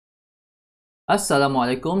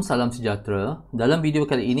Assalamualaikum, salam sejahtera. Dalam video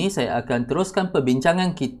kali ini saya akan teruskan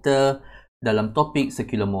perbincangan kita dalam topik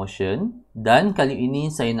circular motion dan kali ini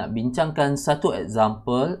saya nak bincangkan satu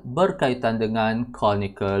example berkaitan dengan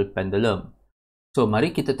conical pendulum. So,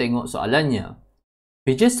 mari kita tengok soalannya.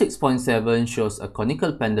 Figure 6.7 shows a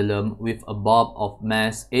conical pendulum with a bob of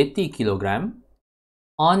mass 80 kg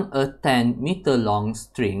on a 10 meter long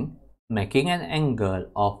string making an angle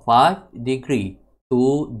of 5 degree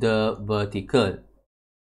to the vertical.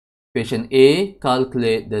 Question A,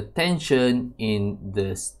 calculate the tension in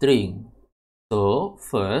the string. So,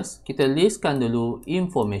 first, kita listkan dulu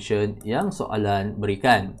information yang soalan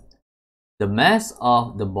berikan. The mass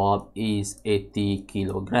of the bob is 80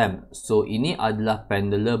 kg. So, ini adalah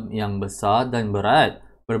pendulum yang besar dan berat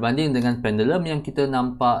berbanding dengan pendulum yang kita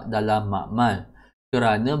nampak dalam makmal.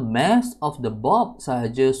 Kerana mass of the bob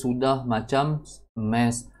sahaja sudah macam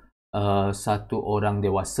mass satu orang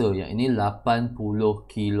dewasa, yang ini 80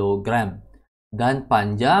 kg dan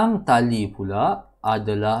panjang tali pula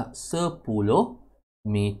adalah 10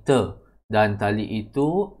 meter dan tali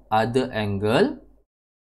itu ada angle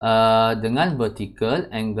dengan vertical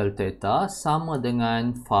angle theta sama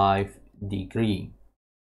dengan 5 degree.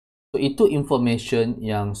 So, itu information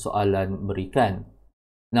yang soalan berikan.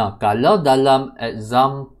 Nah, kalau dalam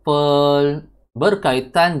example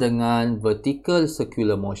berkaitan dengan vertical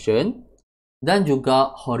circular motion dan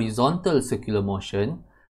juga horizontal circular motion,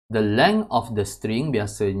 the length of the string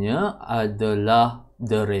biasanya adalah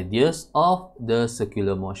the radius of the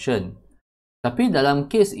circular motion. Tapi dalam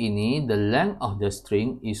kes ini, the length of the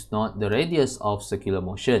string is not the radius of circular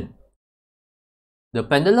motion. The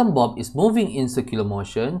pendulum bob is moving in circular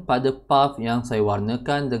motion pada path yang saya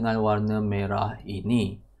warnakan dengan warna merah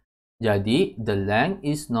ini. Jadi, the length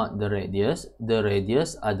is not the radius. The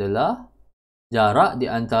radius adalah jarak di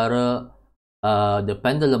antara the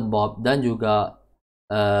pendulum bob dan juga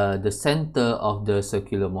the center of the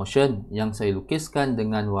circular motion yang saya lukiskan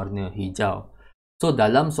dengan warna hijau. So,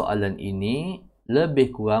 dalam soalan ini,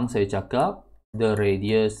 lebih kurang saya cakap, the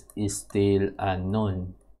radius is still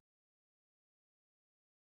unknown.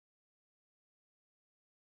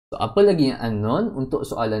 So, apa lagi yang unknown? Untuk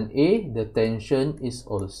soalan A, the tension is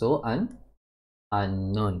also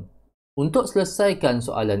unknown. Untuk selesaikan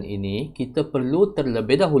soalan ini, kita perlu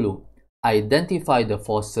terlebih dahulu identify the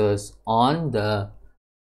forces on the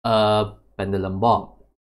pendulum bob.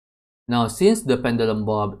 Now, since the pendulum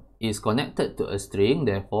bob is connected to a string,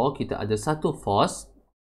 therefore, kita ada satu force.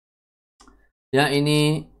 Yang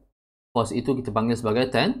ini, force itu kita panggil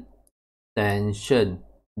sebagai tension.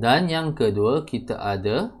 Dan yang kedua, kita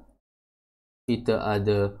ada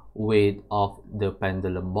weight of the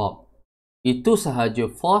pendulum bob. Itu sahaja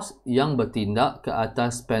force yang bertindak ke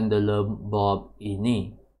atas pendulum bob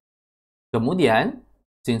ini. Kemudian,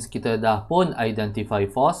 since kita dah pun identify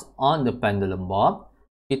force on the pendulum bob,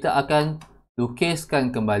 kita akan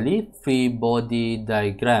lukiskan kembali free body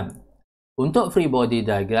diagram. Untuk free body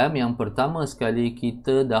diagram, yang pertama sekali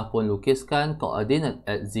kita dah pun lukiskan coordinate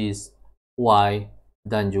axis Y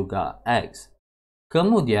dan juga X.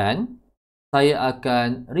 Kemudian, saya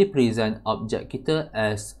akan represent objek kita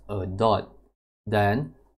as a dot.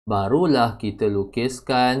 Dan barulah kita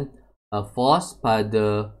lukiskan force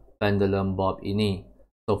pada pendulum bob ini.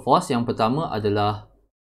 So, force yang pertama adalah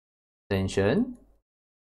tension.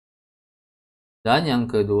 Dan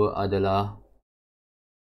yang kedua adalah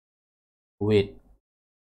weight.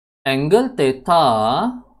 Angle theta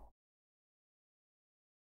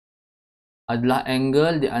adalah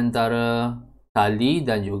angle di antara tali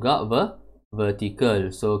dan juga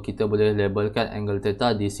vertical. So, kita boleh labelkan angle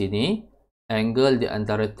theta di sini. Angle di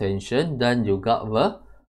antara tension dan juga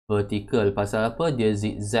vertical. Pasal apa? Dia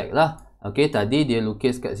zigzag lah. Okey, tadi dia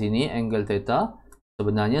lukis kat sini angle theta.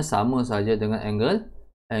 Sebenarnya sama saja dengan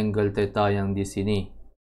angle theta yang di sini.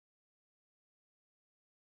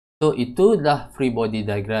 So, itulah free body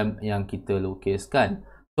diagram yang kita lukiskan.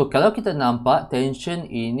 So, kalau kita nampak tension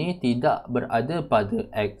ini tidak berada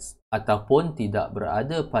pada X ataupun tidak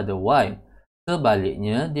berada pada Y.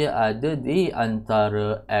 Sebaliknya, dia ada di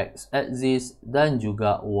antara X-axis dan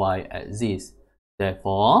juga Y-axis.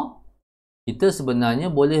 Therefore, kita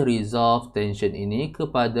sebenarnya boleh resolve tension ini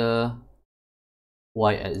kepada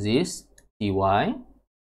Y-axis TY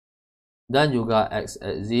dan juga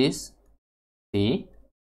X-axis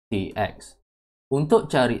TX. Untuk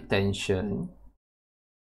cari tension,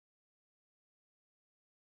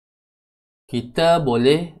 kita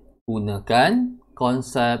boleh gunakan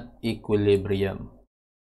konsep equilibrium.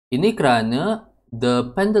 Ini kerana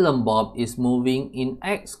the pendulum bob is moving in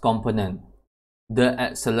X component. The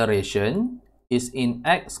acceleration is in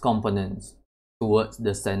X components. towards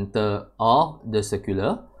the center of the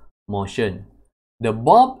circular motion. The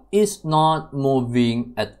bob is not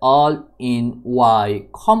moving at all in Y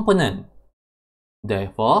component.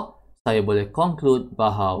 Therefore, saya boleh conclude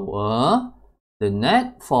bahawa the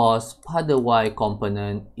net force pada Y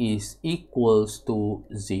component is equals to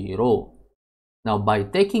 0. Now, by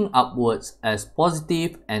taking upwards as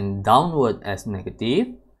positive and downward as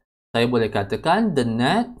negative, saya boleh katakan the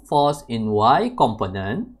net force in Y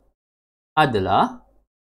component adalah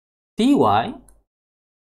Ty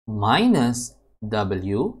minus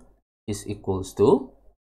W is equals to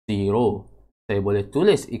 0. Saya boleh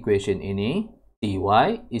tulis equation ini,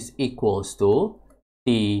 Ty is equals to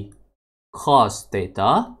T cos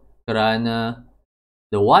theta, kerana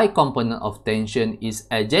the Y component of tension is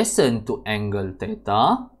adjacent to angle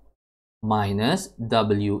theta, minus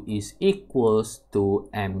W is equals to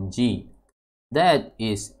mg. That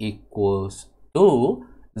is equals to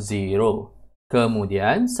 0.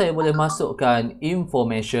 Kemudian, saya boleh masukkan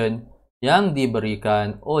information yang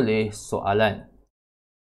diberikan oleh soalan.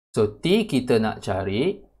 So, T kita nak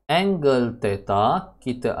cari, angle theta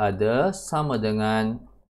kita ada sama dengan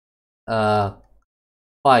 5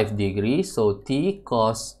 degree. So, T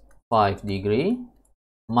cos 5 degree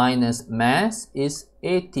minus mass is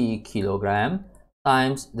 80 kilogram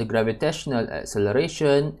times the gravitational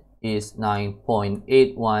acceleration is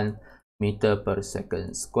 9.81 meter per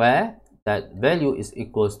second square. That value is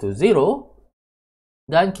equals to 0.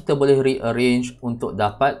 Dan kita boleh rearrange untuk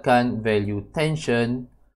dapatkan value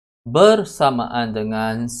tension bersamaan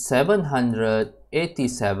dengan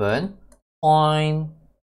 787.798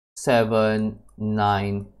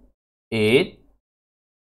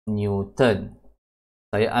 Newton.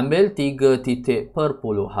 Saya ambil 3 titik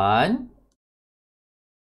perpuluhan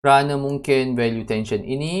kerana mungkin value tension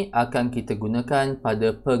ini akan kita gunakan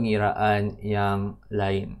pada pengiraan yang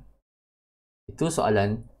lain. Itu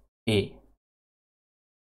soalan A.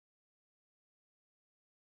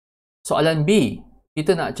 Soalan B,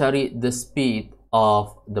 kita nak cari the speed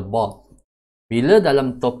of the bob. Bila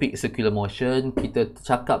dalam topik circular motion, kita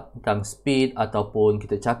cakap tentang speed ataupun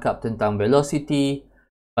kita cakap tentang velocity,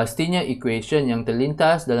 pastinya equation yang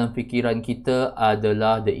terlintas dalam fikiran kita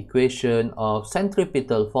adalah the equation of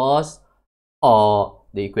centripetal force or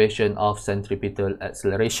the equation of centripetal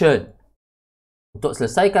acceleration. Untuk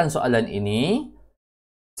selesaikan soalan ini,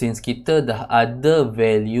 since kita dah ada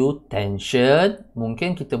value tension,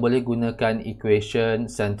 mungkin kita boleh gunakan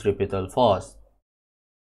equation centripetal force.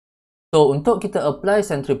 So, untuk kita apply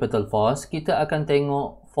centripetal force, kita akan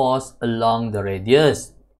tengok force along the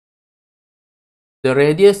radius. The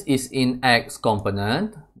radius is in X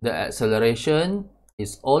component. The acceleration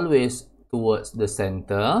is always towards the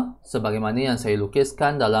center, sebagaimana yang saya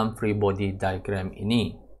lukiskan dalam free body diagram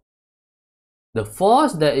ini. The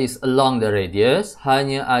force that is along the radius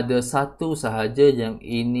hanya ada satu sahaja, yang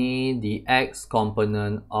ini the X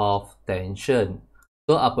component of tension.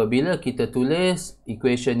 So, apabila kita tulis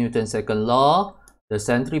equation Newton's second law, the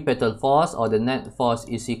centripetal force or the net force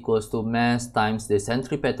is equals to mass times the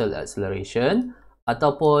centripetal acceleration,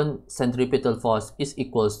 ataupun centripetal force is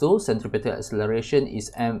equals to centripetal acceleration is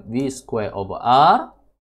mv square over r.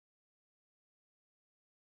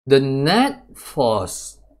 The net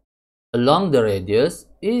force along the radius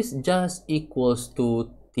is just equals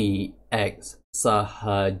to Tx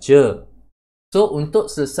sahaja. So, untuk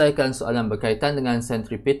selesaikan soalan berkaitan dengan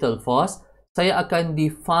centripetal force, saya akan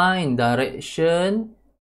define direction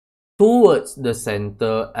towards the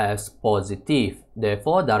center as positive.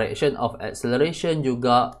 Therefore, direction of acceleration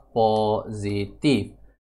juga positif.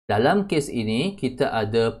 Dalam kes ini, kita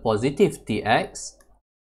ada positive Tx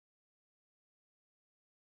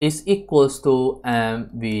is equals to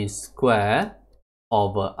mv square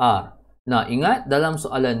over r. Nah, ingat dalam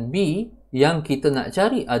soalan B, yang kita nak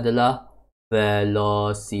cari adalah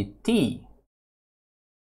velocity.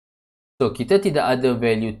 So, kita tidak ada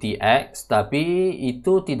value Tx, tapi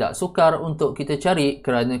itu tidak sukar untuk kita cari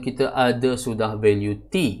kerana kita ada sudah value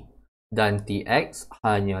T. Dan Tx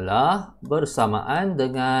hanyalah bersamaan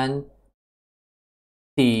dengan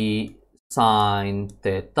T sin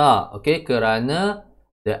theta. Okay, kerana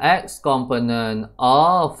the X component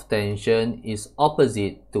of tension is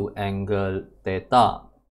opposite to angle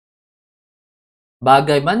theta.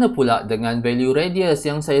 Bagaimana pula dengan value radius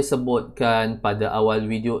yang saya sebutkan pada awal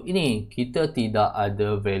video ini? Kita tidak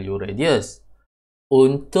ada value radius.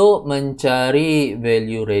 Untuk mencari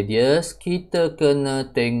value radius, kita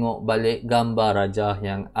kena tengok balik gambar rajah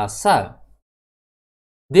yang asal.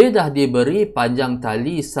 Dia dah diberi panjang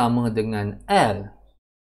tali sama dengan L.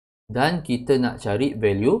 Dan kita nak cari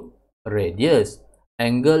value radius.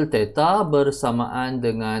 angle theta bersamaan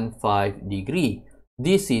dengan 5 degree.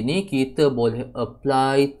 Di sini kita boleh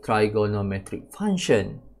apply trigonometric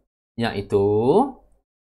function, iaitu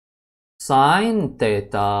sin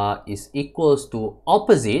theta is equals to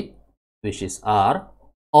opposite, which is R,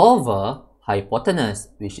 over hypotenuse,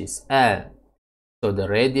 which is L. So the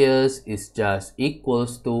radius is just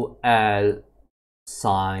equals to L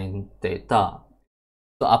sin theta.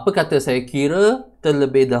 So apa kata saya kira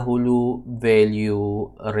terlebih dahulu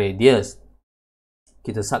value radius.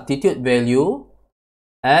 Kita substitute value.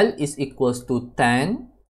 L is equals to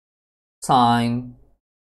 10 sin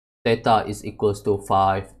theta is equals to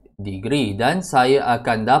 5 degree. Dan saya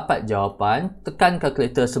akan dapat jawapan. Tekan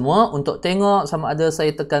kalkulator semua untuk tengok sama ada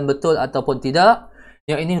saya tekan betul ataupun tidak.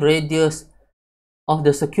 Yang ini radius of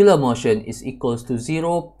the circular motion is equals to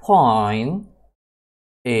 0.872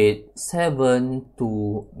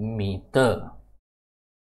 meter.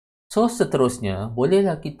 So seterusnya,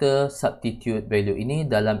 bolehlah kita substitute value ini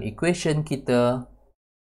dalam equation kita.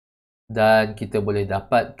 Dan kita boleh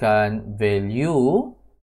dapatkan value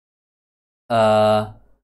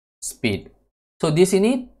speed. So di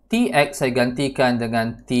sini Tx saya gantikan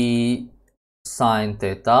dengan T sin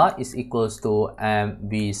theta is equals to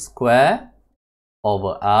mv square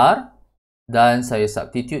over r. Dan saya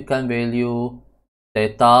substitutekan value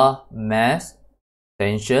theta, mass,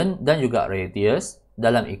 tension dan juga radius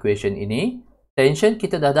dalam equation ini. Tension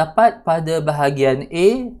kita dah dapat pada bahagian A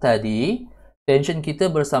tadi. Tension kita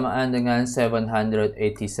bersamaan dengan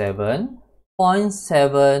 787.798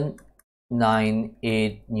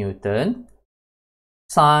 Newton.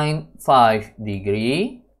 Sin 5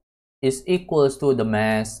 degree is equals to the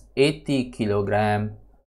mass 80 kilogram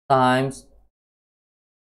times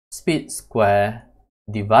speed square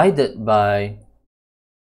divided by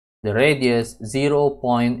the radius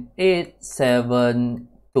 0.872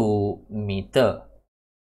 meter.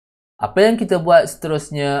 Apa yang kita buat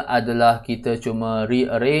seterusnya adalah kita cuma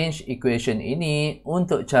rearrange equation ini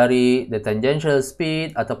untuk cari the tangential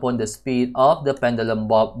speed ataupun the speed of the pendulum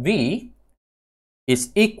bob V is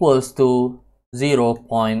equals to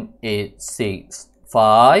 0.865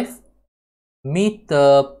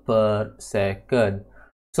 meter per second.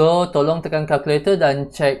 So, tolong tekan kalkulator dan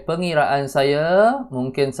cek pengiraan saya.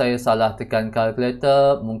 Mungkin saya salah tekan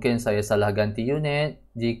kalkulator, mungkin saya salah ganti unit.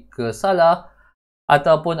 Jika salah,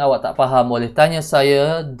 ataupun awak tak faham, boleh tanya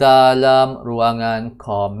saya dalam ruangan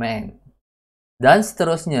komen. Dan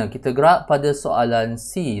seterusnya, kita gerak pada soalan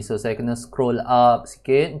C. So, saya kena scroll up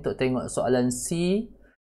sikit untuk tengok soalan C.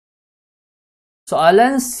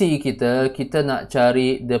 Soalan C kita nak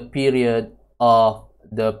cari the period of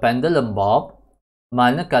the pendulum bob.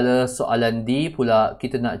 Manakala soalan D pula,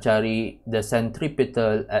 kita nak cari the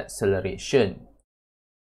centripetal acceleration.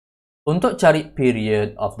 Untuk cari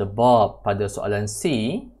period of the bob pada soalan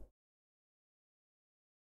C,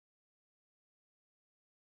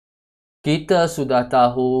 kita sudah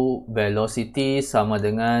tahu velocity sama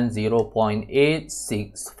dengan 0.865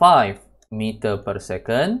 meter per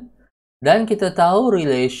second. Dan kita tahu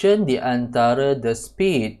relation di antara the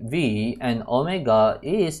speed V and omega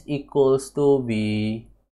is equals to V.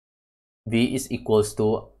 V is equals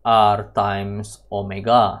to R times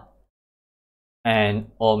omega.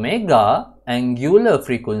 And omega, angular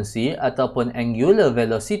frequency ataupun angular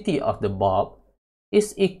velocity of the bob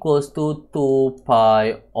is equals to 2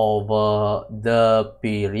 pi over the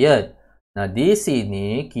period. Nah, di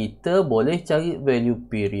sini kita boleh cari value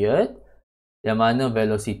period yang mana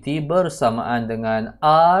velocity bersamaan dengan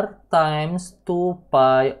R times 2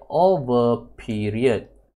 pi over period.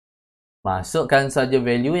 Masukkan saja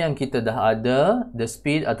value yang kita dah ada. The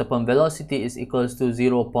speed ataupun velocity is equals to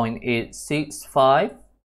 0.865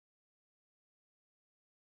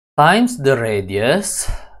 times the radius.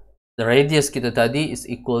 The radius kita tadi is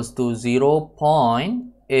equals to 0.872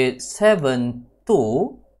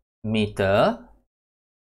 meter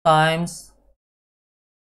times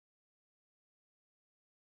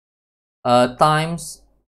 2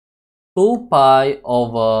 pi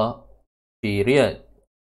over period.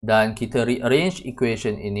 Dan kita rearrange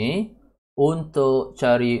equation ini untuk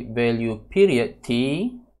cari value period T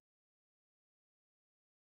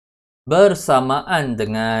bersamaan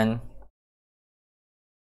dengan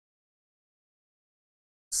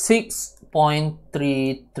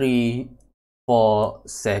 6.334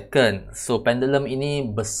 second. So, pendulum ini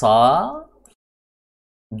besar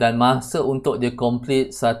dan masa untuk dia complete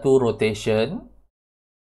satu rotation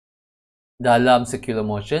dalam circular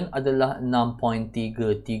motion adalah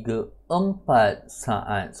 6.334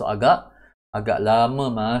 saat. So, agak lama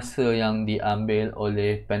masa yang diambil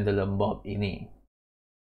oleh pendulum bob ini.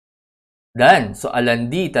 Dan soalan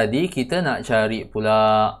D tadi kita nak cari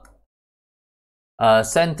pula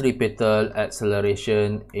centripetal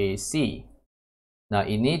acceleration AC. Nah,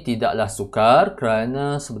 ini tidaklah sukar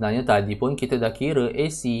kerana sebenarnya tadi pun kita dah kira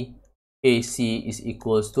AC. AC is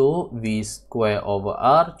equals to V square over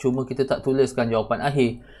R. Cuma kita tak tuliskan jawapan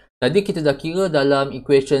akhir. Tadi kita dah kira dalam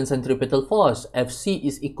equation centripetal force. FC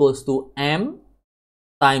is equals to M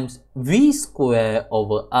times V square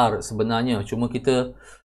over R sebenarnya. Cuma kita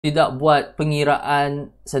tidak buat pengiraan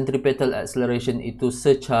centripetal acceleration itu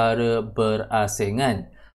secara berasingan.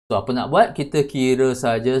 So, apa nak buat? Kita kira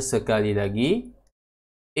saja sekali lagi.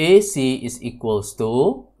 AC is equals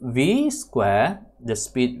to V square. The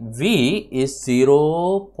speed V is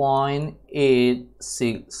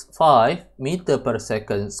 0.865 meter per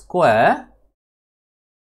second square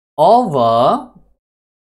over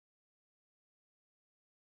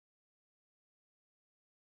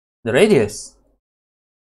the radius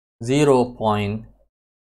 0.872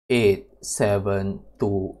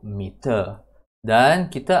 meter.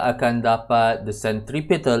 Dan kita akan dapat the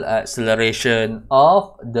centripetal acceleration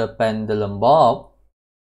of the pendulum bob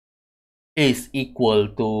is equal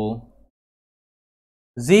to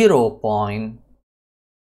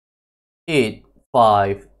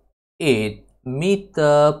 0.858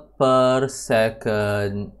 meter per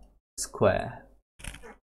second square.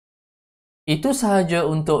 Itu sahaja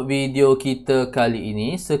untuk video kita kali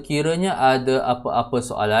ini. Sekiranya ada apa-apa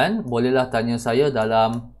soalan, bolehlah tanya saya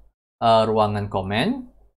dalam ruangan komen.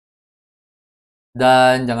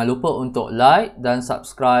 Dan jangan lupa untuk like dan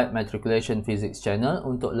subscribe Matriculation Physics channel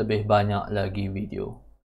untuk lebih banyak lagi video.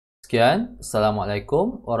 Sekian,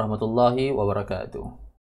 Assalamualaikum warahmatullahi wabarakatuh.